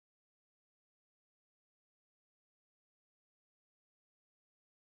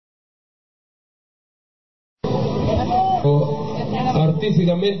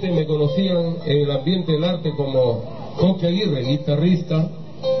artísticamente me conocían en el ambiente del arte como Coque Aguirre, guitarrista.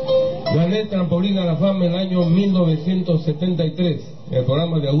 Gané el trampolín a la fama en el año 1973, en el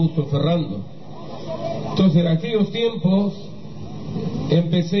programa de Augusto Ferrando. Entonces, en aquellos tiempos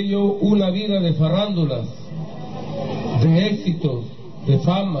empecé yo una vida de farándulas, de éxitos, de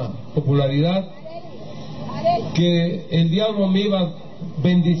fama, popularidad, que el diablo me iba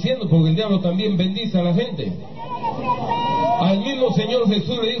bendiciendo, porque el diablo también bendice a la gente. Al mismo Señor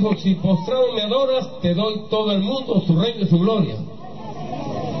Jesús le dijo: si postrado me adoras, te doy todo el mundo, su reino y su gloria.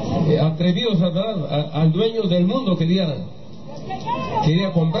 Atrevido Satanás, al dueño del mundo quería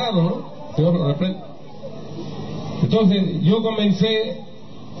comprarlo, ¿no? Señor lo reprenda. Entonces yo comencé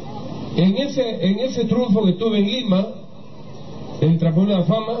en ese triunfo que tuve en Lima, en Trampolín a la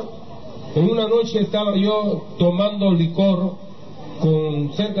Fama. En una noche estaba yo tomando licor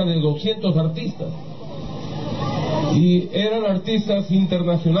con cerca de 200 artistas, y eran artistas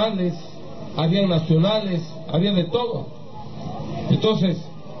internacionales, había nacionales, había de todo. Entonces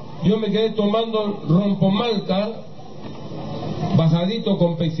yo me quedé tomando rompomalca bajadito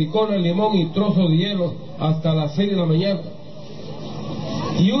con pepsicola, limón y trozos de hielo hasta las 6 de la mañana.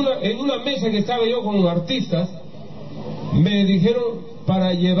 Y en una mesa que estaba yo con artistas, me dijeron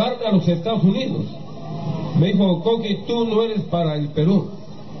para llevarme a los Estados Unidos. Me dijo: Coqui, tú no eres para el Perú,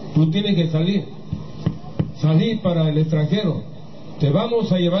 tú tienes que salir para el extranjero, te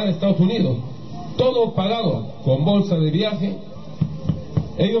vamos a llevar a Estados Unidos, todo pagado, con bolsa de viaje.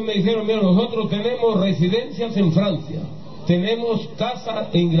 Ellos me dijeron: mira, nosotros tenemos residencias en Francia, tenemos casa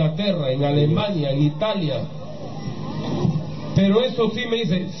en Inglaterra, en Alemania, en Italia, pero eso sí, me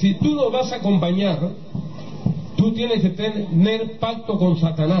dice, si tú nos vas a acompañar, tú tienes que tener pacto con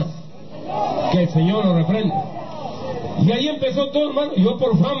Satanás, que el Señor lo reprenda. Y ahí empezó todo, hermano. Yo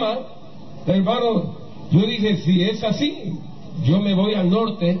por fama, hermano, yo dije: si es así, yo me voy al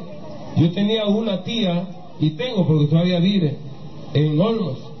norte. Yo tenía una tía, y tengo porque todavía vive, en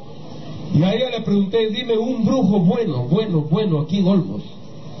Olmos, y a ella le pregunté: dime un brujo bueno aquí en Olmos.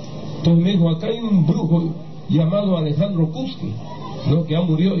 Entonces me dijo: acá hay un brujo llamado Alejandro Kuski, ¿no? Que ya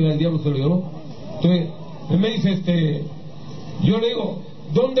murió, ya el diablo se lo llevó. Entonces él me dice, yo le digo: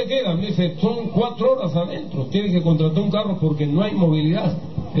 ¿dónde queda? Me dice: son 4 horas adentro, tienes que contratar un carro porque no hay movilidad.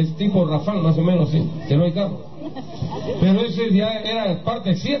 Es tipo Rafal, más o menos así, que no hay carro. Pero ese ya era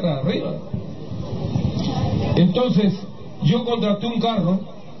parte sierra, arriba. Entonces yo contraté un carro,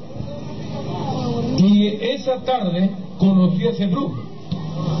 y esa tarde conocí a ese brujo.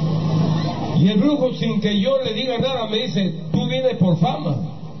 Y el brujo, sin que yo le diga nada, me dice: tú vienes por fama,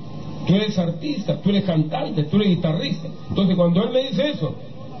 tú eres artista, tú eres cantante, tú eres guitarrista. Entonces cuando él me dice eso,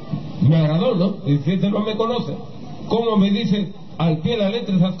 me agradó, ¿no? Y si este no me conoce, ¿cómo me dice al pie de la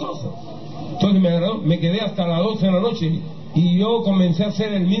letra esas cosas? Entonces me agradó, me quedé hasta las 12 de la noche, y yo comencé a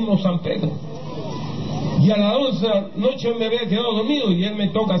hacer el mismo San Pedro. Y a las 11 de la noche me había quedado dormido, y él me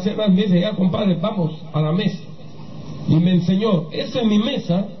toca hacer más. Me dice: ya, compadre, vamos a la mesa. Y me enseñó: esa es mi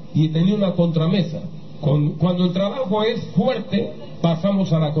mesa, y tenía una contramesa. Cuando el trabajo es fuerte,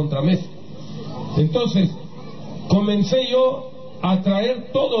 pasamos a la contramesa. Entonces comencé yo a traer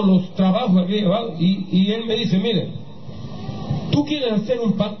todos los trabajos que había llevado, y él me dice: mire, ¿tú quieres hacer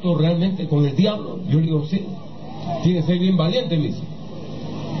un pacto realmente con el diablo? Yo le digo: sí. Tienes que ser bien valiente, me dice.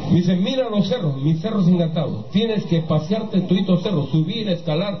 Me dice: mira los cerros, mis cerros encantados, tienes que pasearte toditos cerros, subir,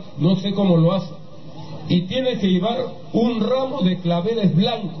 escalar, no sé cómo lo haces, y tienes que llevar un ramo de claveles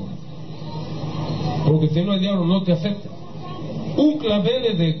blancos, porque si no el diablo no te acepta. Un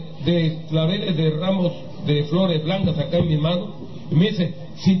clavel de claveles de ramos de flores blancas acá en mi mano, y me dice: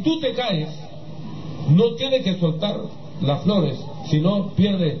 si tú te caes, no tienes que soltar las flores, si no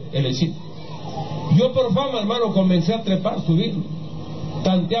pierde el hechizo. Yo por fama, hermano, comencé a trepar, subir,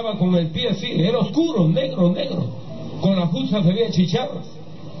 tanteaba con el pie así, era oscuro, negro, con las justas se veía chicharras.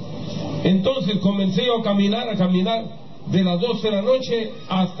 Entonces comencé yo a caminar de las 12 de la noche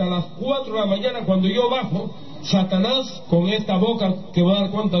hasta las 4 de la mañana. Cuando yo bajo, Satanás, con esta boca que va a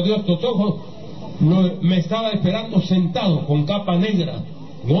dar cuenta de estos ojos, me estaba esperando sentado con capa negra,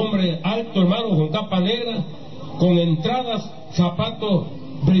 un hombre alto, hermano, con capa negra, con entradas, zapatos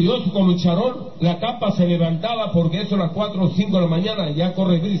brillosos como el charol. La capa se levantaba porque eso a las 4 o 5 de la mañana ya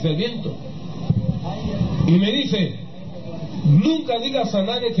corre gris el viento, y me dice: nunca digas a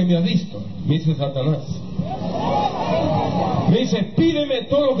nadie que me has visto, me dice Satanás. Me dice: pídeme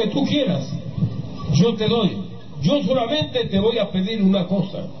todo lo que tú quieras, yo te doy, yo solamente te voy a pedir una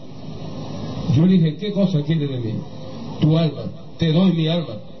cosa. Yo le dije: ¿qué cosa quieres de mí? Tu alma, te doy mi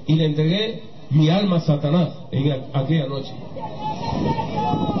alma. Y le entregué mi alma a Satanás en aquella noche.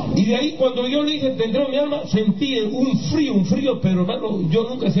 Y de ahí cuando yo le dije, tendré mi alma, sentí un frío, pero hermano, yo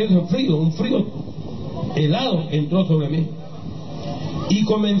nunca he sentido un frío helado entró sobre mí. Y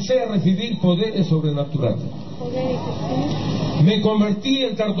comencé a recibir poderes sobrenaturales. Me convertí en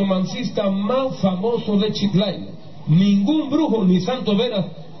el cartomancista más famoso de Chiclayo. Ningún brujo, ni santo veras,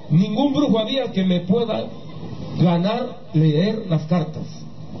 ningún brujo había que me pueda ganar leer las cartas.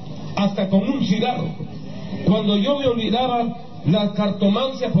 Hasta con un cigarro. Cuando yo me olvidaba la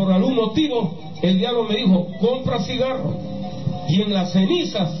cartomancia por algún motivo, el diablo me dijo, compra cigarro y en las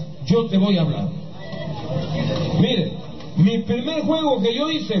cenizas yo te voy a hablar. Mire, mi primer juego que yo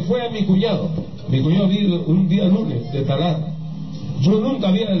hice fue a mi cuñado. Mi cuñado vino un día lunes de Talara. Yo nunca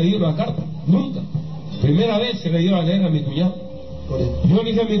había leído la carta, nunca. Primera vez se le iba a leer a mi cuñado. Yo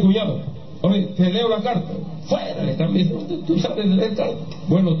le dije a mi cuñado, oye, te leo la carta. Fuera, le cambié, tú sabes leer carta.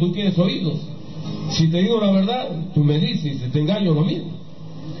 Bueno, tú tienes oídos. Si te digo la verdad, tú me dices, si te engaño lo mismo.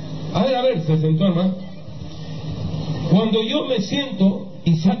 A ver, se sentó hermano. Cuando yo me siento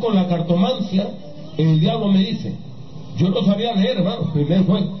y saco la cartomancia, el diablo me dice, yo no sabía leer hermano, primer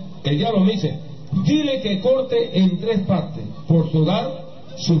juego. El diablo me dice, dile que corte en 3 partes, por su hogar,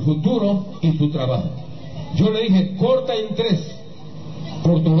 su futuro y su trabajo. Yo le dije, corta en 3,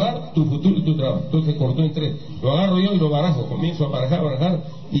 por tu hogar, tu futuro y tu trabajo. Entonces cortó en 3. Lo agarro yo y lo barajo, comienzo a barajar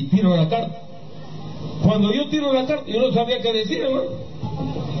y tiro la carta. Cuando yo tiro la carta, yo no sabía qué decir, hermano.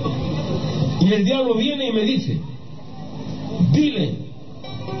 Y el diablo viene y me dice, dile,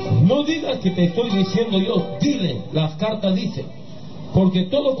 no digas que te estoy diciendo yo, dile, las cartas dicen, porque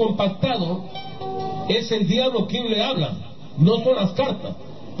todo compactado es el diablo quien le habla, no son las cartas.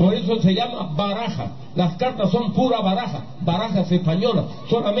 Por eso se llama baraja. Las cartas son pura baraja, barajas españolas,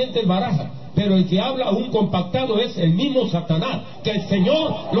 solamente baraja. Pero el que habla un compactado es el mismo Satanás. Que el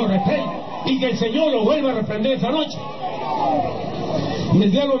Señor lo reprenda y que el Señor lo vuelva a reprender esa noche. Y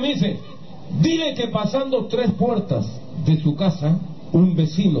el diablo me dice, dile que pasando 3 puertas de su casa, un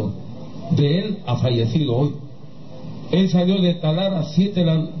vecino de él ha fallecido hoy. Él salió de Talara a 7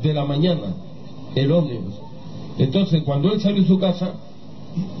 de la mañana, el ómnibus. Entonces cuando él salió de su casa,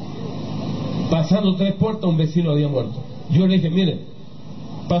 pasando 3 puertas, un vecino había muerto. Yo le dije, mire,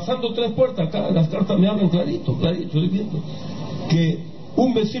 pasando 3 puertas, acá las cartas me hablan clarito, estoy viendo que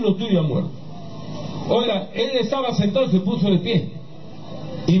un vecino tuyo ha muerto. Oiga, él estaba sentado y se puso de pie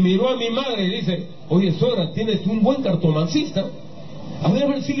y miró a mi madre y dice, oye suegra, tienes un buen cartomancista, a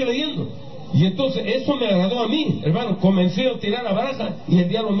ver, sigue leyendo. Y entonces eso me agradó a mí, hermano. Comencé a tirar la baraja y el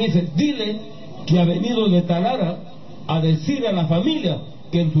diablo me dice, dile que ha venido de Talara a decir a la familia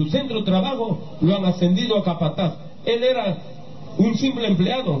que en su centro de trabajo lo han ascendido a capataz. Él era un simple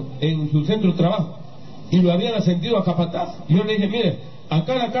empleado en su centro de trabajo y lo habían ascendido a capataz. Yo le dije, mire,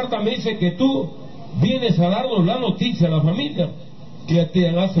 acá la carta me dice que tú vienes a darnos la noticia a la familia que te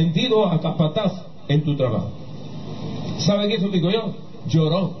han ascendido a capataz en tu trabajo. ¿Sabe qué eso digo yo?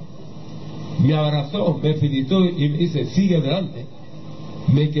 Lloró, me abrazó, me felicitó y me dice, sigue adelante.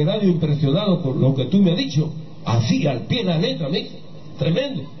 Me he quedado impresionado por lo que tú me has dicho, así al pie de la letra, me dice,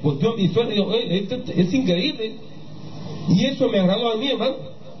 tremendo. Pues yo mi sueño digo, es increíble. Y eso me agradó a mí, hermano.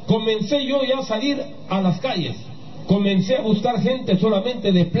 Comencé yo ya a salir a las calles, comencé a buscar gente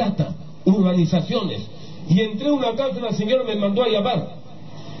solamente de plata, urbanizaciones, y entré a una casa, una señora me mandó a llamar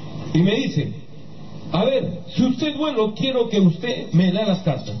y me dice, a ver, si usted es bueno, quiero que usted me dé las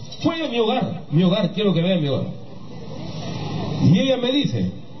cartas. Fue a mi hogar, quiero que vea mi hogar. Y ella me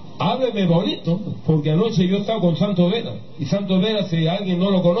dice, hábleme bonito, porque anoche yo estaba con Santo Vera, y Santo Vera, si alguien no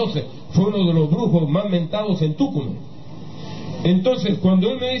lo conoce, fue uno de los brujos más mentados en Tucumán. Entonces cuando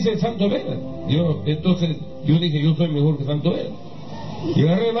él me dice Santo Vera, yo dije, yo soy mejor que Santo Vera. Y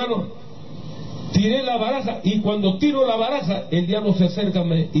agarré, hermano, tiré la baraja, y cuando tiro la baraja, el diablo se acerca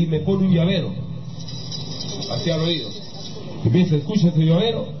y me pone un llavero hacia el oído y me dice, escucha ese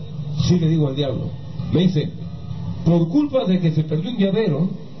llavero. Sí, le digo al diablo. Me dice, por culpa de que se perdió un llavero,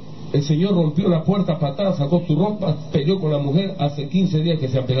 el Señor rompió la puerta a patadas, sacó su ropa, peleó con la mujer. Hace 15 días que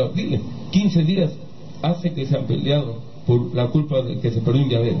se han peleado. Dile, 15 días hace que se han peleado por la culpa de que se perdió un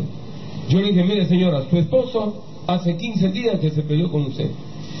llavero. Yo le dije, mire señora, su esposo hace 15 días que se peleó con usted.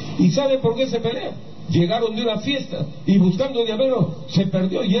 ¿Y sabe por qué se pelea? Llegaron de una fiesta y buscando el llavero se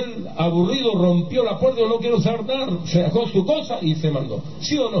perdió, y él, aburrido, rompió la puerta, no quiero saber nada, sacó su cosa y se mandó.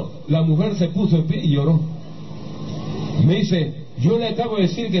 ¿Sí o no? La mujer se puso en pie y lloró. Me dice, yo le acabo de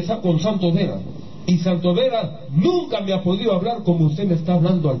decir que está con Santo Vera, y Santo Vera nunca me ha podido hablar como usted me está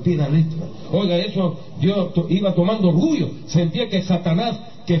hablando al pie de la letra. Oiga, eso yo iba tomando orgullo, sentía que Satanás,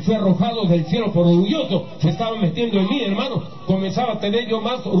 que fue arrojado del cielo por orgulloso, se estaba metiendo en mí, hermano. Comenzaba a tener yo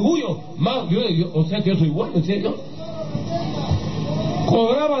más orgullo, más, o sea que yo soy bueno, decía yo.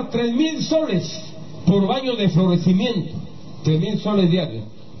 Cobraba 3,000 soles por baño de florecimiento, 3,000 soles diarios.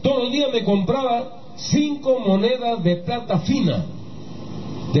 Todos los días me compraba 5 monedas de plata fina,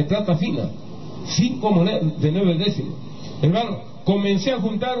 5 monedas de 9 décimos. Hermano, comencé a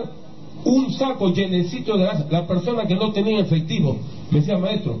juntar un saco llenecito de la persona que no tenía efectivo. Me decía: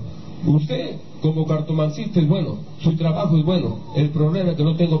 maestro, usted como cartomancista es bueno, su trabajo es bueno, el problema es que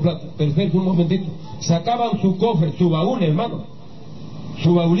no tengo plata. Perfecto, un momentito. Sacaban su cofre, su baúl, hermano,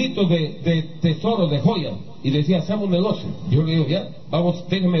 su baulito de tesoro, de joyas, y decía: hacemos un negocio. Yo le digo: ya, vamos,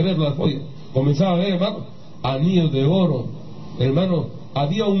 déjeme ver las joyas. Comenzaba a ver, hermano, anillos de oro, hermano,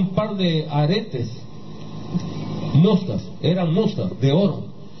 había un par de aretes, eran moscas de oro,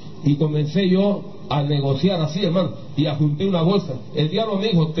 y comencé yo a negociar así, hermano, y ajunté una bolsa. El diablo me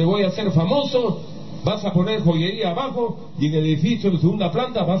dijo: te voy a hacer famoso, vas a poner joyería abajo, y en el edificio de segunda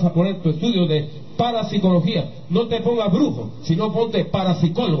planta vas a poner tu estudio de parapsicología. No te pongas brujo, sino ponte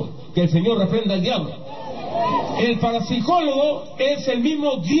parapsicólogo, que el Señor reprenda al diablo. El parapsicólogo es el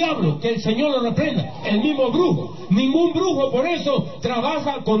mismo diablo, que el Señor lo reprenda, el mismo brujo. Ningún brujo por eso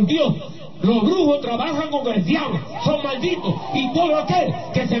trabaja con Dios. Los brujos trabajan con el diablo, son malditos, y todo aquel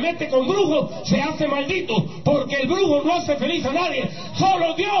que se mete con brujos se hace maldito, porque el brujo no hace feliz a nadie,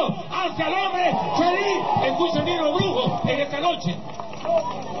 solo Dios hace al hombre feliz. Escuchen bien los brujos en esta noche.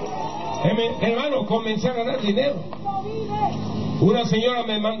 Hermano, comencé a ganar dinero. Una señora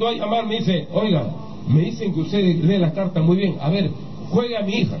me mandó a llamar, me dice: oiga, me dicen que usted lee la carta muy bien, a ver, juegue a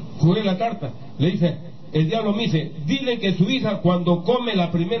mi hija. Jugué la carta, le dice, el diablo me dice: dile que su hija cuando come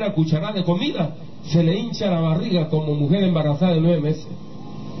la primera cucharada de comida se le hincha la barriga como mujer embarazada de 9 meses.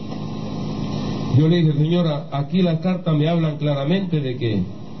 Yo le dije: señora, aquí las cartas me hablan claramente de que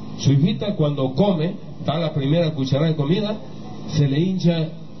su hijita cuando come, da la primera cucharada de comida, se le hincha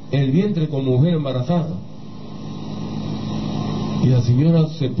el vientre como mujer embarazada. Y la señora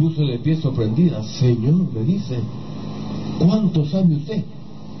se puso de pie sorprendida. Señor, me dice, ¿cuánto sabe usted?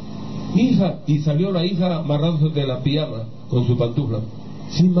 Hija, y salió la hija amarrándose de la pijama con su pantufla.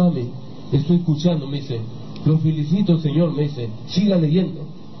 Sí, mami, estoy escuchando, me dice. Lo felicito, señor, me dice, siga leyendo.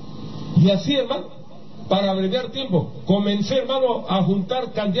 Y así, hermano, para abreviar tiempo, comencé, hermano, a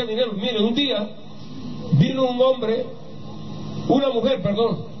juntar cantidad de dinero. Mire, un día vino una mujer,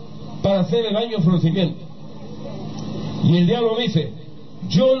 para hacer el baño de florecimiento. Y el diablo me dice: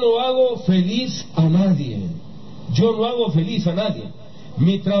 yo no hago feliz a nadie, yo no hago feliz a nadie.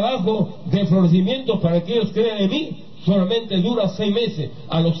 Mi trabajo de florecimiento, para que ellos crean en mí, solamente dura 6 meses.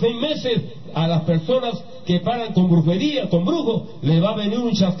 A los 6 meses, a las personas que paran con brujería, con brujos, les va a venir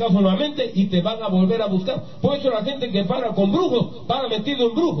un chascazo nuevamente y te van a volver a buscar. Por eso la gente que para con brujos, para metido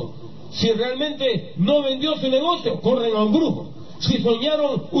en brujos. Si realmente no vendió su negocio, corren a un brujo. Si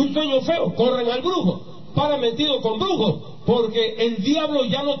soñaron un sueño feo, corren al brujo. Para metido con brujos, porque el diablo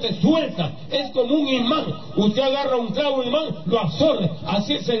ya no te suelta, es como un imán. Usted agarra un clavo, un imán, lo absorbe.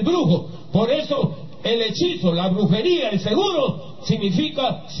 Así es el brujo. Por eso el hechizo, la brujería, el seguro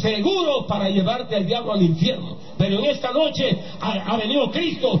significa seguro para llevarte al diablo al infierno. Pero en esta noche ha venido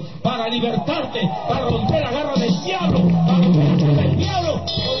Cristo para libertarte, para romper la garra del diablo, para romper del diablo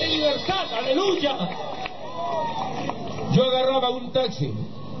con libertad. Aleluya. Yo agarraba un taxi,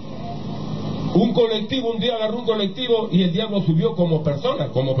 un colectivo, un día agarró un colectivo y el diablo subió como persona,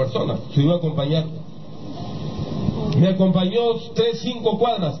 subió a acompañar. Me acompañó 3-5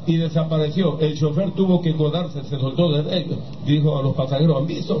 cuadras y desapareció. El chofer tuvo que codarse, se soltó de ellos. Dijo a los pasajeros: ¿han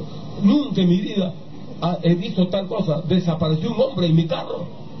visto? Nunca en mi vida he visto tal cosa. Desapareció un hombre en mi carro.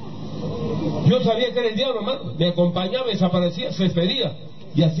 Yo sabía que era el diablo, hermano. Me acompañaba, desaparecía, se despedía.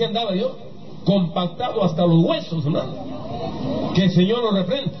 Y así andaba yo, compactado hasta los huesos, hermano. Que el Señor lo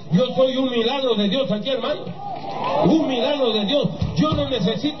reprenda. Yo soy un milagro de Dios aquí, hermano. Un milagro de Dios. Yo no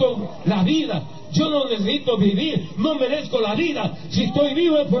necesito la vida, yo no necesito vivir, no merezco la vida. Si estoy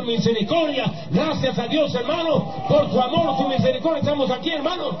vivo es por misericordia. Gracias a Dios, hermano, por su amor, su misericordia. Estamos aquí,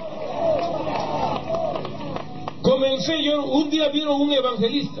 hermano. Comencé yo, un día vino un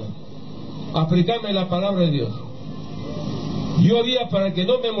evangelista a predicarme la palabra de Dios. Yo había, para que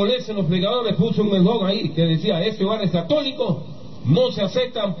no me molesten los predicadores, puse un eslogan ahí que decía: este hogar es católico, no se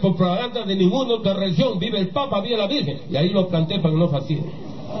aceptan propaganda de ninguna otra religión, vive el Papa, vive la Virgen. Y ahí lo planté para que no fastidie.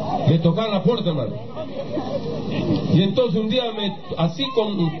 Me tocaban la puerta, hermano. Y entonces un día, así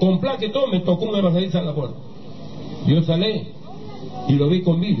con placa y todo, me tocó un evangelista en la puerta. Yo salí y lo vi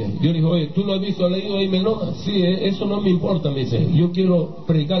con Biblia. Yo le dije: oye, ¿tú lo has visto, leído ahí, Menona? Sí, eso no me importa, me dice. Yo quiero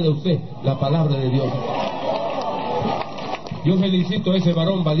predicarle a usted la palabra de Dios. Yo felicito a ese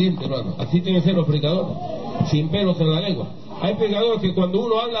varón valiente, hermano. Así tienen que ser los predicadores, sin pelos en la lengua. Hay predicadores que cuando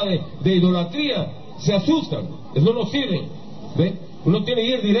uno habla de idolatría se asustan. Eso no sirve, ¿ve? Uno tiene que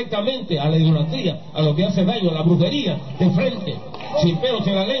ir directamente a la idolatría, a lo que hace daño, a la brujería, de frente, sin pelos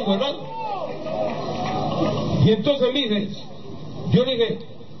en la lengua, hermano. Y entonces, mire, yo le dije,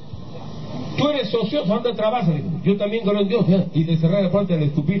 tú eres ocioso, anda, trabaja. Yo también creo en Dios, ¿eh? Y le cerré la puerta, le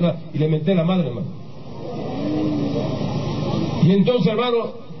escupí y le menté la madre, hermano. Y entonces,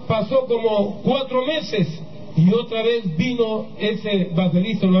 hermano, pasó como 4 meses y otra vez vino ese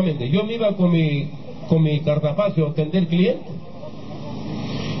evangelista nuevamente. Yo me iba con mi cartapacio a atender clientes.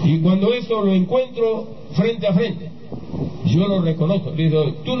 Y cuando eso lo encuentro frente a frente, yo lo reconozco. Le digo,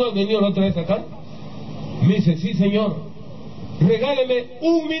 ¿tú no has venido la otra vez acá? Me dice, sí, señor. Regáleme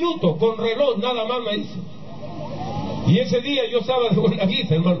 1 minuto con reloj, nada más, me dice. Y ese día yo estaba de buena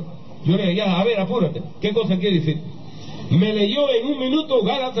vista, hermano. Yo le dije, ya, a ver, apúrate. ¿Qué cosa quiere decir? Me leyó en 1 minuto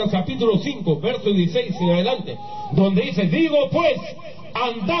Gálatas capítulo 5, verso 16 en adelante, donde dice, digo pues,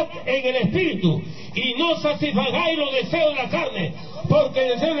 andad en el Espíritu, y no satisfagáis los deseos de la carne, porque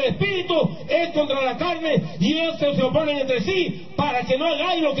el deseo del Espíritu es contra la carne, y estos se oponen entre sí, para que no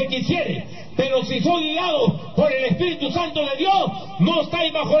hagáis lo que quisiere. Pero si sois guiados por el Espíritu Santo de Dios, no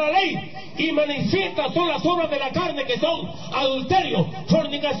estáis bajo la ley. Y manifiestas son las obras de la carne, que son adulterio,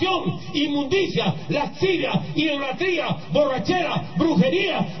 fornicación, inmundicia, lascivia, idolatría, borrachera,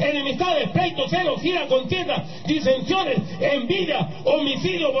 brujería, enemistades, pleitos, celos, ira, contienda, disensiones, envidia,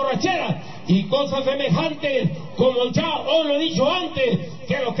 homicidio, borrachera y cosas semejantes, como ya os lo he dicho antes,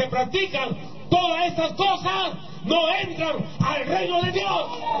 que los que practican todas estas cosas no entran al reino de Dios.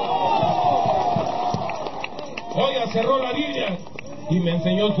 Oiga, cerró la Biblia y me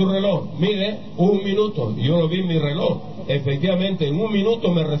enseñó su reloj. Mire, 1 minuto. Yo lo vi en mi reloj. Efectivamente, en 1 minuto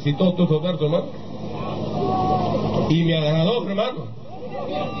me recitó todos los versos, hermano. Y me agradó, hermano.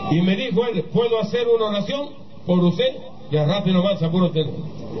 Y me dijo él, ¿puedo hacer una oración por usted? Ya rápido más, apuro usted.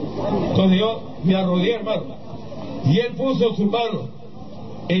 Entonces yo me arrodillé, hermano. Y él puso su mano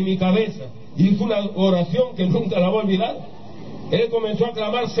en mi cabeza. Hizo una oración que nunca la voy a olvidar. Él comenzó a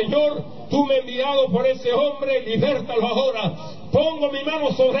clamar, Señor, tú me has enviado por ese hombre, libértalo ahora. Pongo mi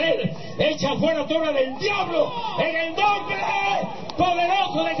mano sobre él, echa fuera toda obra del diablo, en el nombre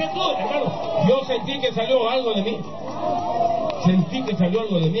poderoso de Jesús. Hermano, yo sentí que salió algo de mí. Sentí que salió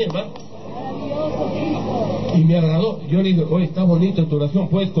algo de mí, hermano. Y me agradó. Yo le dije, oye, está bonita tu oración,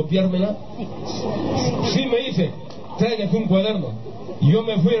 ¿puedes copiármela? Sí, me dice, tráigase un cuaderno. Y yo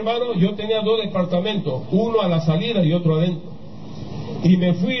me fui, hermano, yo tenía 2 departamentos, uno a la salida y otro adentro. Y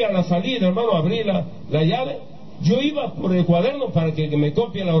me fui a la salida, hermano, abrí la llave. Yo iba por el cuaderno para que me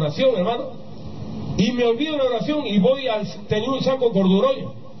copie la oración, hermano. Y me olvido la oración y tenía un saco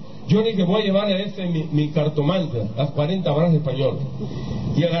cordurollo. Yo dije, voy a llevar a mi cartomante, las 40 barras de español.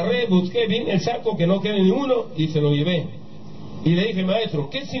 Y agarré, busqué bien el saco, que no quede ni uno, y se lo llevé. Y le dije,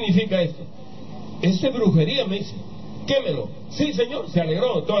 maestro, ¿qué significa esto? Esto es brujería, me dice. Quémelo. Sí, señor, se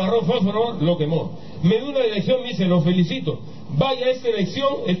alegró. Entonces agarró fósforo, lo quemó. Me dio una dirección, me dice, lo felicito. Vaya a esta dirección,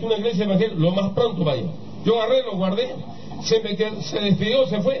 es una iglesia evangélica, lo más pronto vaya. Yo agarré, lo guardé, se despidió,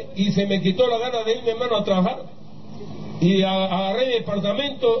 se fue, y se me quitó la gana de ir, mi hermano, a trabajar. Y agarré mi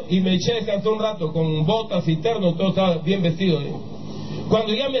departamento y me eché a descansar un rato, con botas y terno, todo estaba bien vestido.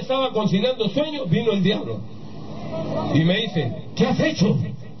 Cuando ya me estaba conciliando sueño, vino el diablo. Y me dice, ¿qué has hecho?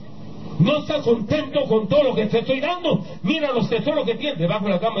 ¿No estás contento con todo lo que te estoy dando? Mira los tesoros que tienes. Debajo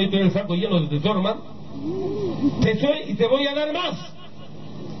de la cama yo tengo el saco lleno de tesoros, hermano. Y te voy a dar más.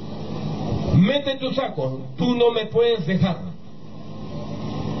 Mete tu saco, tú no me puedes dejar.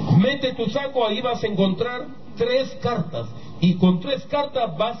 Mete tu saco, ahí vas a encontrar 3 cartas. Y con 3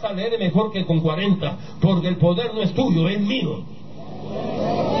 cartas vas a leer mejor que con 40, porque el poder no es tuyo, es mío.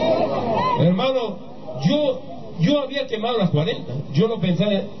 Hermano, yo había quemado las 40. Yo no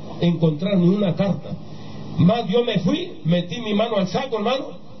pensaba encontrar ni una carta. Más yo me fui, metí mi mano al saco,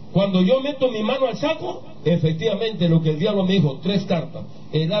 hermano. Cuando yo meto mi mano al saco, efectivamente lo que el diablo me dijo, 3 cartas,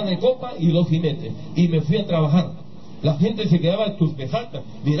 el as de copa y 2 jinetes. Y me fui a trabajar. La gente se quedaba estupefacta.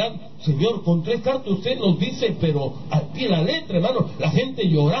 Mirad, señor, con 3 cartas usted nos dice, pero al pie de la letra, hermano. La gente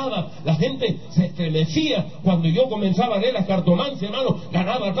lloraba, la gente se estremecía cuando yo comenzaba a leer la cartomancia, hermano.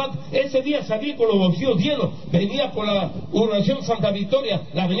 Ganaba plata. Ese día salí con los bolsillos llenos, venía por la oración Santa Victoria,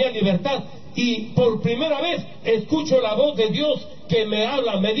 la avenida Libertad, y por primera vez escucho la voz de Dios que me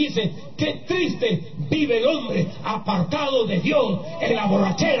habla, me dice, qué triste vive el hombre apartado de Dios, en la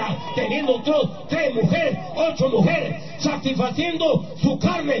borrachera, teniendo 3 mujeres, 8 mujeres, satisfaciendo su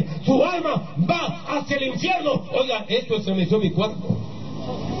carne, su alma va hacia el infierno. Oiga, esto estremeció mi cuerpo.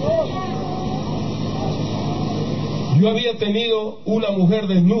 Yo había tenido una mujer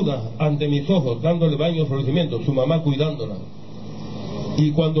desnuda ante mis ojos, dándole baño y florecimiento, su mamá cuidándola.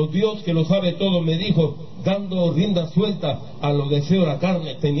 Y cuando Dios, que lo sabe todo, me dijo, dando rienda suelta a los deseos de la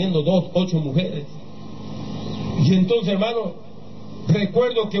carne, teniendo 8 mujeres. Y entonces, hermano,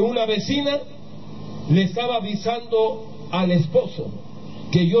 recuerdo que una vecina le estaba avisando al esposo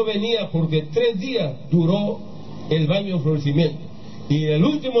que yo venía, porque 3 días duró el baño de florecimiento, y el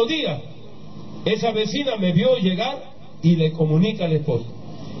último día esa vecina me vio llegar y le comunica al esposo,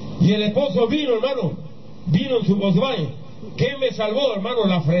 y el esposo vino, hermano, vino en su Volkswagen. ¿Qué me salvó, hermano?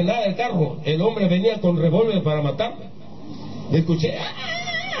 La frenada del carro. El hombre venía con revólver para matarme. Escuché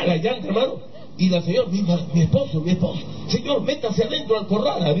la llanta, hermano, y la señora, mi esposo, señor, métase adentro al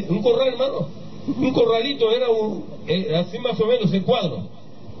corral. Un corral, hermano, un corralito, era así más o menos el cuadro,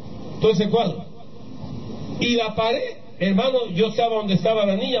 todo ese cuadro. Y la pared, hermano, yo estaba donde estaba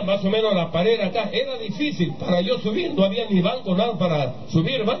la niña, más o menos la pared era acá. Era difícil para yo subir, no había ni banco, nada para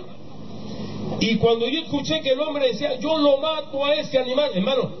subir, hermano. Y cuando yo escuché que el hombre decía, yo lo mato a ese animal,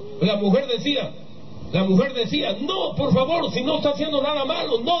 hermano, la mujer decía, no, por favor, si no está haciendo nada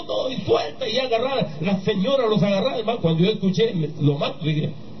malo, no, y suelta, y agarraba, la señora los agarraba, hermano. Cuando yo escuché, lo mato,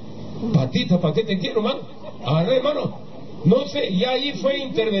 dije, patita, ¿para qué te quiero, hermano? Agarré, hermano, no sé, y ahí fue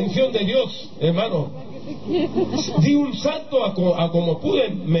intervención de Dios, hermano. Di un salto a como pude,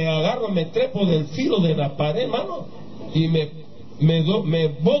 me agarro, me trepo del filo de la pared, hermano, y me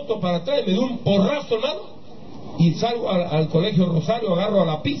boto para atrás, me doy un porrazo, hermano, y salgo al colegio Rosario, agarro a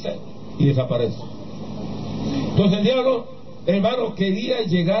la pizza y desaparezco. Entonces el diablo, hermano, quería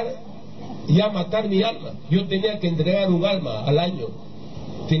llegar y a matar mi alma. Yo tenía que entregar un alma al año,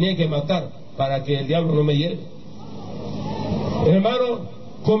 tenía que matar para que el diablo no me lleve. Hermano,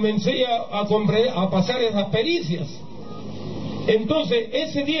 comencé a pasar esas pericias. Entonces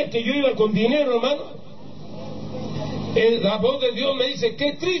ese día que yo iba con dinero, hermano, la voz de Dios me dice,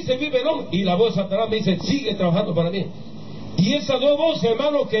 qué triste vive el hombre, y la voz de Satanás me dice, sigue trabajando para mí. Y esas dos voces,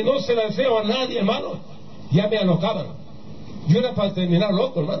 hermano, que no se las deseo a nadie, hermano, ya me alocaban. Yo era para terminar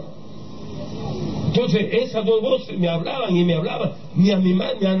loco, hermano. Entonces esas dos voces me hablaban y me hablaban, ni a mi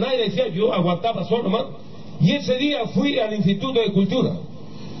madre ni a nadie decía, yo aguantaba solo, hermano. Y ese día fui al Instituto de Cultura.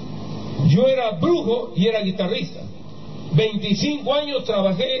 Yo era brujo y era guitarrista. 25 años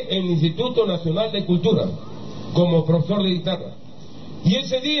trabajé en el Instituto Nacional de Cultura como profesor de guitarra. Y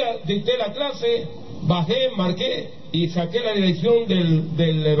ese día dicté la clase, bajé, marqué y saqué la dirección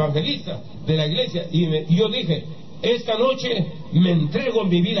del evangelista de la iglesia, y yo dije, esta noche me entrego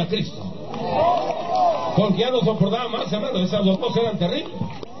mi vida a Cristo, porque ya no soportaba más, hermano. Esas dos cosas eran terribles.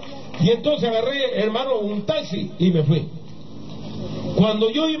 Y entonces agarré, hermano, un taxi y me fui. Cuando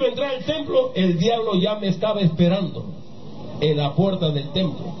yo iba a entrar al templo, el diablo ya me estaba esperando en la puerta del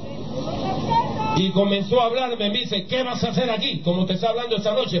templo. Y comenzó a hablarme, me dice, ¿qué vas a hacer aquí? Como te está hablando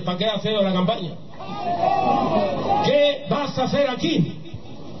esta noche, ¿para qué has hecho la campaña? ¿Qué vas a hacer aquí?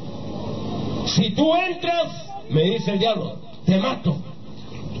 Si tú entras, me dice el diablo, te mato.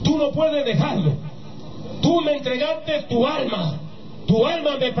 Tú no puedes dejarme. Tú me entregaste tu alma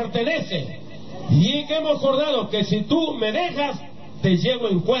me pertenece. Y que hemos acordado que si tú me dejas, te llevo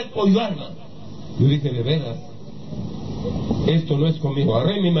en cuerpo y alma. Yo dije, de veras, esto no es conmigo.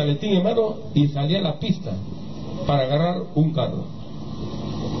 Agarré mi maletín, hermano, y salí a la pista para agarrar un carro.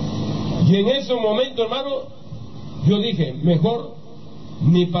 Y en ese momento, hermano, yo dije, mejor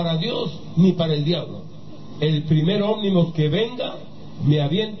ni para Dios ni para el diablo. El primer ómnibus que venga, me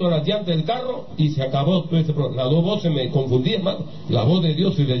aviento las llantas del carro y se acabó todo este problema. Las dos voces me confundí, hermano, la voz de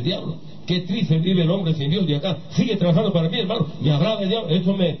Dios y del diablo. Qué triste vive el hombre sin Dios, de acá sigue trabajando para mí, hermano, me hablaba el diablo.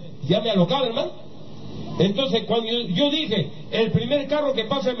 Eso ya me alocaba, hermano. Entonces cuando yo dije, el primer carro que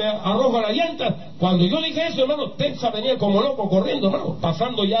pase me arroja la llanta, cuando yo dije eso, hermano, Texas venía como loco corriendo, hermano,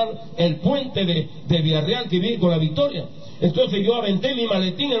 pasando ya el puente de Villarreal que viene con la Victoria. Entonces yo aventé mi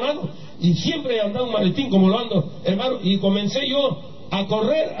maletín, hermano, y siempre he andado un maletín como lo ando, hermano, y comencé yo a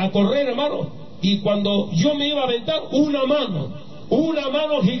correr, hermano, y cuando yo me iba a aventar, una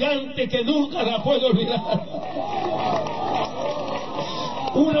mano gigante que nunca la puedo olvidar.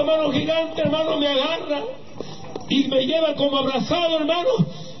 Una mano gigante, hermano, me agarra y me lleva como abrazado, hermano.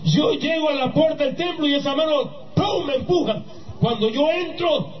 Yo llego a la puerta del templo y esa mano, ¡pum!, me empuja. Cuando yo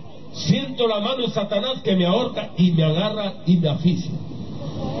entro, siento la mano de Satanás que me ahorca y me agarra y me asfixia.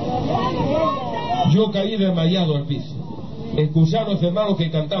 Yo caí desmayado al piso. Escucharon los hermanos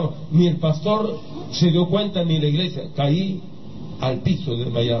que cantaban, ni el pastor se dio cuenta ni la iglesia. Caí al piso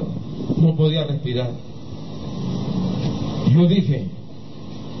desmayado, no podía respirar. Yo dije,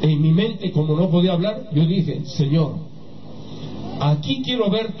 en mi mente, como no podía hablar, yo dije, Señor, aquí quiero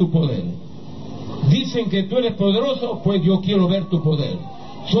ver tu poder. Dicen que tú eres poderoso, pues yo quiero ver tu poder.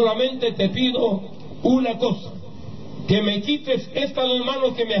 Solamente te pido una cosa, que me quites estas dos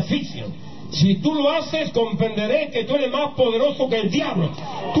manos que me asfixian, Si tú lo haces, comprenderé que tú eres más poderoso que el diablo.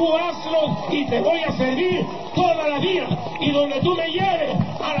 Tú hazlo y te voy a servir toda la vida. Y donde tú me lleves,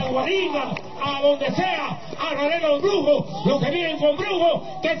 a la guarida, a donde sea, agarraré a los brujos, los que viven con brujos,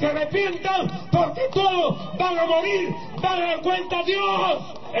 que se arrepientan, porque todos van a morir, van a dar cuenta a Dios.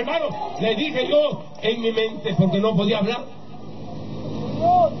 Hermano, le dije yo en mi mente, porque no podía hablar.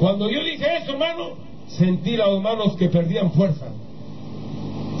 Cuando yo dije eso, hermano, sentí las manos que perdían fuerza.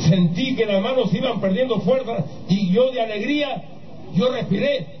 Sentí que las manos iban perdiendo fuerza y yo de alegría, yo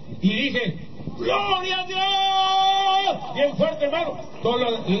respiré y dije, ¡Gloria a Dios! Bien fuerte, hermano. Toda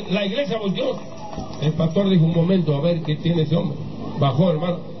la iglesia volteó. El pastor dijo, un momento, a ver qué tiene ese hombre. Bajó,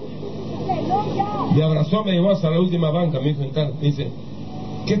 hermano. Me abrazó, me llevó hasta la última banca, me hizo entrar. Me dice,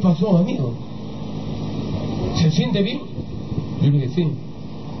 ¿qué pasó, amigo? ¿Se siente bien? Yo le dije, sí.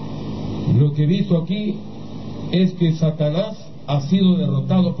 Lo que he visto aquí es que Satanás ha sido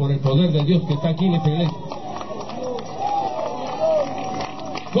derrotado por el poder de Dios que está aquí en esta iglesia.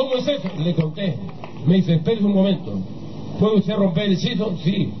 ¿Cómo es eso? Le conté. Me dice, espérese un momento. ¿Puede usted romper el hechizo?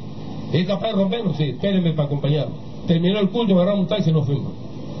 Sí. ¿Es capaz de romperlo? Sí. Espérenme para acompañarlo. Terminó el culto, agarramos un taxi y nos fuimos.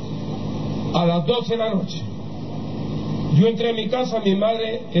 A las 12 de la noche, yo entré a mi casa, mi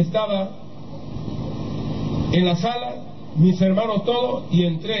madre estaba en la sala, mis hermanos todos, y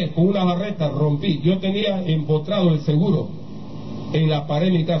entré con una barreta, rompí. Yo tenía empotrado el seguro en la pared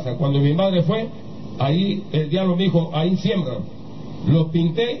de mi casa. Cuando mi madre fue, ahí el diablo me dijo, ahí siembra. Los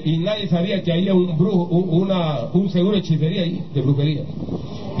pinté y nadie sabía que había un brujo, un seguro de hechicería ahí, de brujería.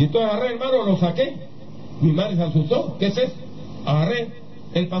 Y entonces agarré, hermano, lo saqué. Mi madre se asustó. ¿Qué es eso? Agarré.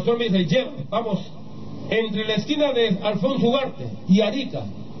 El pastor me dice, lleva, vamos, entre la esquina de Alfonso Ugarte y Arica,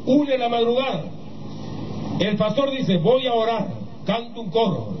 1 de la madrugada. El pastor dice, voy a orar, canto un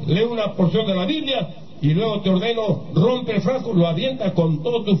coro, leo una porción de la Biblia y luego te ordeno, rompe el frasco, lo avienta con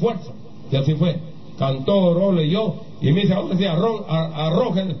toda tu fuerza. Y así fue. Cantó, oró, leyó, y me dice, ahora sí,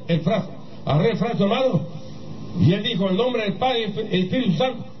 arroja el frasco. Agarré el frasco, hermano, y él dijo, en nombre del Padre y el Espíritu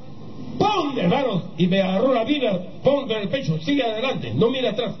Santo, ¡pum! Hermanos, y me agarró la Biblia, ponte en el pecho, sigue adelante, no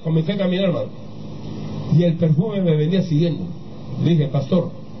mira atrás. Comencé a caminar, hermano, y el perfume me venía siguiendo. Le dije, pastor,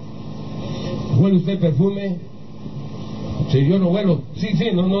 ¿huele usted perfume? Si yo no huelo, sí,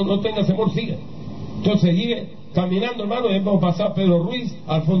 no tengas temor, sigue. Entonces sigue caminando, hermano, hemos pasado Pedro Ruiz,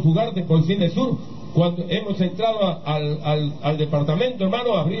 Alfonso Ugarte, por el cine sur. Cuando hemos entrado al departamento,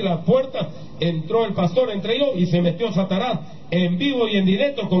 hermano, abrí la puerta, entró el pastor, entré yo, y se metió Satanás en vivo y en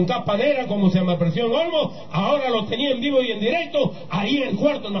directo, con capa negra, como se me apareció en Olmo. Ahora lo tenía en vivo y en directo, ahí en el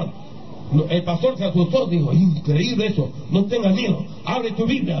cuarto, hermano. El pastor se asustó, dijo, increíble eso, no tengas miedo, abre tu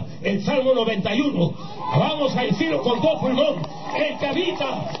Biblia, el Salmo 91, vamos a decirlo con todo pulmón, el que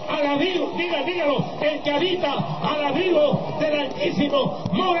habita al abrigo, dígalo, el que habita al abrigo del Altísimo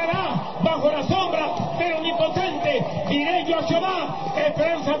morará bajo la sombra del Omnipotente. Diré yo a Jehová,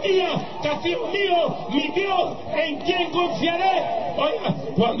 esperanza mía, castigo mío, mi Dios, en quien confiaré. Oiga,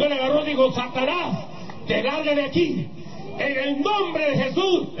 cuando él agarró, dijo, Satanás, te largue de aquí. En el nombre de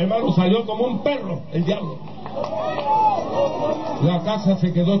Jesús, hermano, salió como un perro el diablo. La casa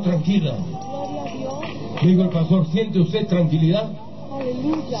se quedó tranquila. Digo el pastor, ¿siente usted tranquilidad?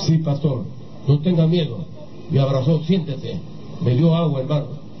 Sí, pastor, no tenga miedo. Me abrazó, siéntese. Me dio agua, hermano.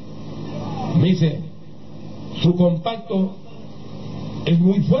 Me dice, su compacto es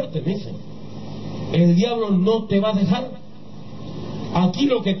muy fuerte, me dice. El diablo no te va a dejar. Aquí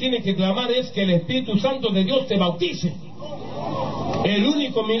lo que tiene que clamar es que el Espíritu Santo de Dios te bautice. El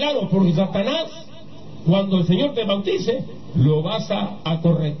único milagro, porque Satanás, cuando el Señor te bautice, lo vas a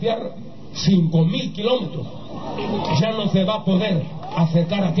corretear 5,000 kilómetros. Ya no se va a poder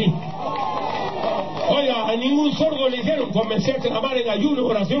acercar a ti. Oiga, a ningún sordo le dijeron, comencé a clamar en ayuno,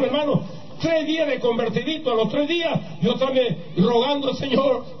 oración, hermano. 3 días de convertidito, a los 3 días, yo también rogando,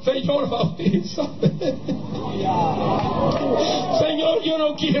 Señor, bautízame. Señor, yo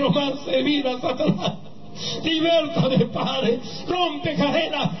no quiero más servir a Satanás. Libértame, Padre, rompe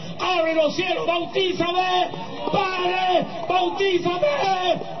cadenas, abre los cielos, bautízame, Padre, bautízame.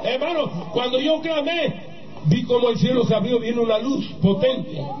 Hermano, cuando yo clamé, vi como el cielo se abrió, viene una luz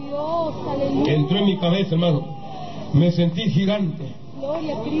potente que entró en mi cabeza, hermano. Me sentí gigante.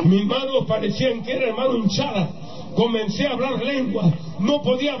 Mis manos parecían que era, hermano, hinchadas. Comencé a hablar lengua, no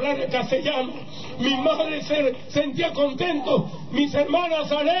podía hablar el castellano. Mi madre se sentía contento, mis hermanas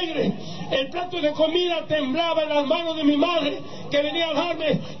alegres. El plato de comida temblaba en las manos de mi madre, que venía a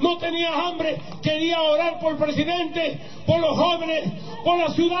darme. No tenía hambre, quería orar por el presidente, por los jóvenes, por la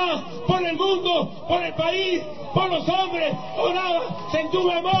ciudad, por el mundo, por el país, por los hombres. Oraba, sentí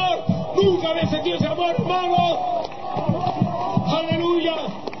un amor, nunca había sentido ese amor, hermano. Aleluya.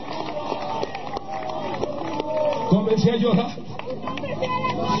 Comencé a llorar.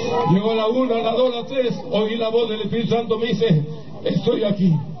 Llegó la 1, la 2, la 3. Oí la voz del Espíritu Santo. Me dice: estoy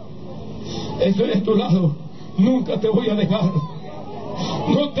aquí. Estoy a tu lado. Nunca te voy a dejar.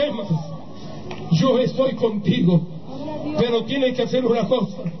 No temas. Yo estoy contigo. Pero tienes que hacer una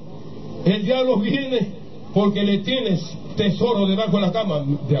cosa. El diablo viene porque le tienes tesoro debajo de la cama.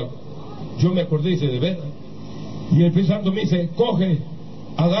 Yo me acordé y dice: de verdad. Y el Espíritu Santo me dice: coge,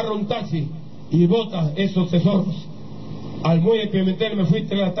 agarra un taxi y bota esos tesoros al muelle Pimentel. Me fui 3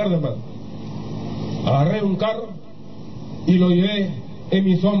 de la tarde, hermano. Agarré un carro y lo llevé en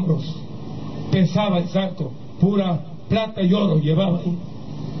mis hombros. Pesaba el saco, pura plata y oro llevaba ahí.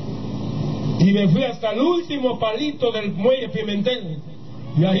 Y me fui hasta el último palito del muelle Pimentel.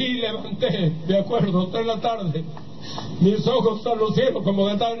 Y ahí levanté, me acuerdo, 3 de la tarde, mis ojos a los cielos como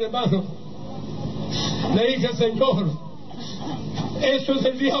que estaban, hermano. Le dije: Señor, eso es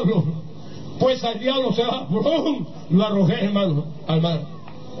el diablo. Pues al diablo se va. ¡Brum! Lo arrojé, hermano, al mar.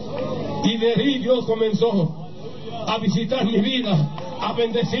 Y de ahí Dios comenzó a visitar mi vida, a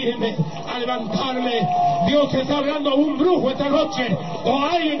bendecirme, a levantarme. Dios está hablando a un brujo esta noche, o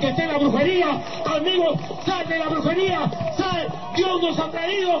a alguien que esté en la brujería. Amigo, sal de la brujería, sal. Dios nos ha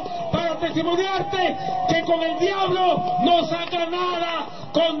traído para testimoniarte que con el diablo no saca nada.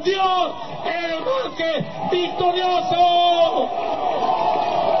 Con Dios eres más que victorioso.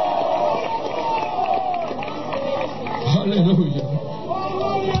 Aleluya.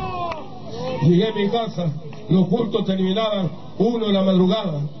 Llegué a mi casa, los cultos terminaban 1 de la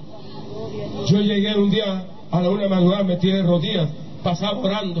madrugada. Yo llegué un día a la 1 de la madrugada, me tiré de rodillas, pasaba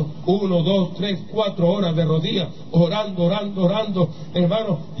orando 1, 2, 3, 4 horas de rodillas, orando,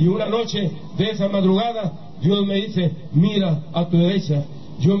 hermano. Y una noche de esa madrugada, Dios me dice: mira a tu derecha.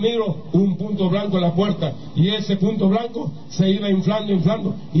 Yo miro un punto blanco en la puerta, y ese punto blanco se iba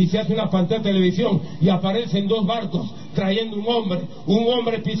inflando, y se hace una pantalla de televisión, y aparecen 2 barcos trayendo un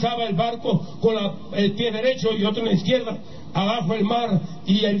hombre pisaba el barco con el pie derecho y otro en la izquierda, abajo el mar,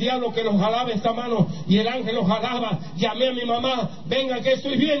 y el diablo que los jalaba esta mano, y el ángel los jalaba. Llamé a mi mamá: venga, que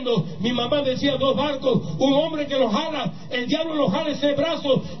estoy viendo. Mi mamá decía: 2 barcos, un hombre que los jala, el diablo los jala ese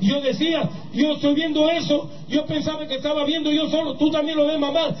brazo. Y yo decía: yo estoy viendo eso. Yo pensaba que estaba viendo yo solo. Tú también lo ves,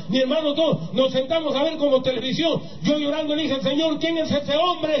 mamá, mi hermano, todos. Nos sentamos a ver como televisión. Yo llorando le dije: Señor, ¿quién es ese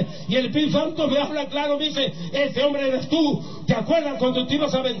hombre? Y el Espíritu Santo me habla claro, me dice: ese hombre eres tú. ¿Te acuerdas cuando te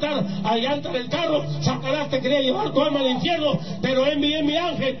ibas a aventar a llanta del carro? Satanás te quería llevar tu alma al infierno, pero envié mi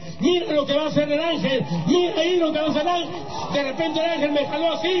ángel. Mira lo que va a hacer el ángel. Mira ahí lo que va a hacer el ángel. De repente el ángel me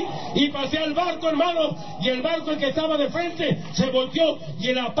jaló así y pasé al barco, hermano. Y el barco, el que estaba de frente, se volteó y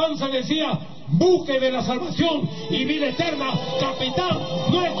en la panza decía: buque de la salvación y vida eterna, capitán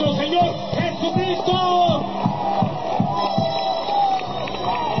nuestro Señor Jesucristo.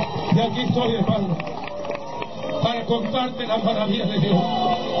 Y aquí estoy, hermano, para contarte las maravillas de Dios.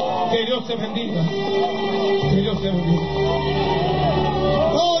 Que Dios te bendiga. Que Dios te bendiga.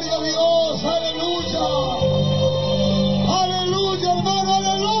 Gloria a Dios, aleluya. Aleluya, hermano,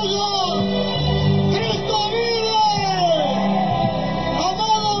 aleluya. Cristo vive.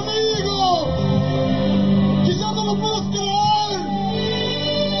 Amado amigo, quizás no lo puedas creer,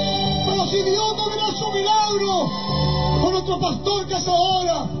 pero si Dios no hubiera hecho milagro con nuestro pastor que hace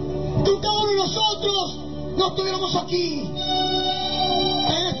ahora, que cada uno de nosotros no estuviéramos aquí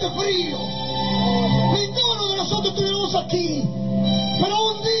en este frío. Ninguno de nosotros estuviéramos aquí. Pero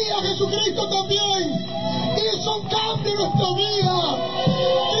un día Jesucristo también hizo un cambio en nuestra vida.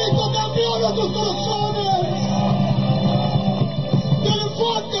 Cristo cambió nuestros corazones. Denle un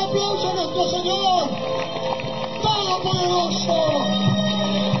fuerte aplauso a nuestro Señor Todopoderoso.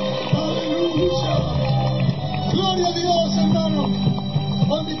 Aleluya. Gloria a Dios, hermano.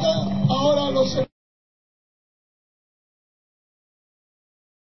 Voy a invitar ahora a los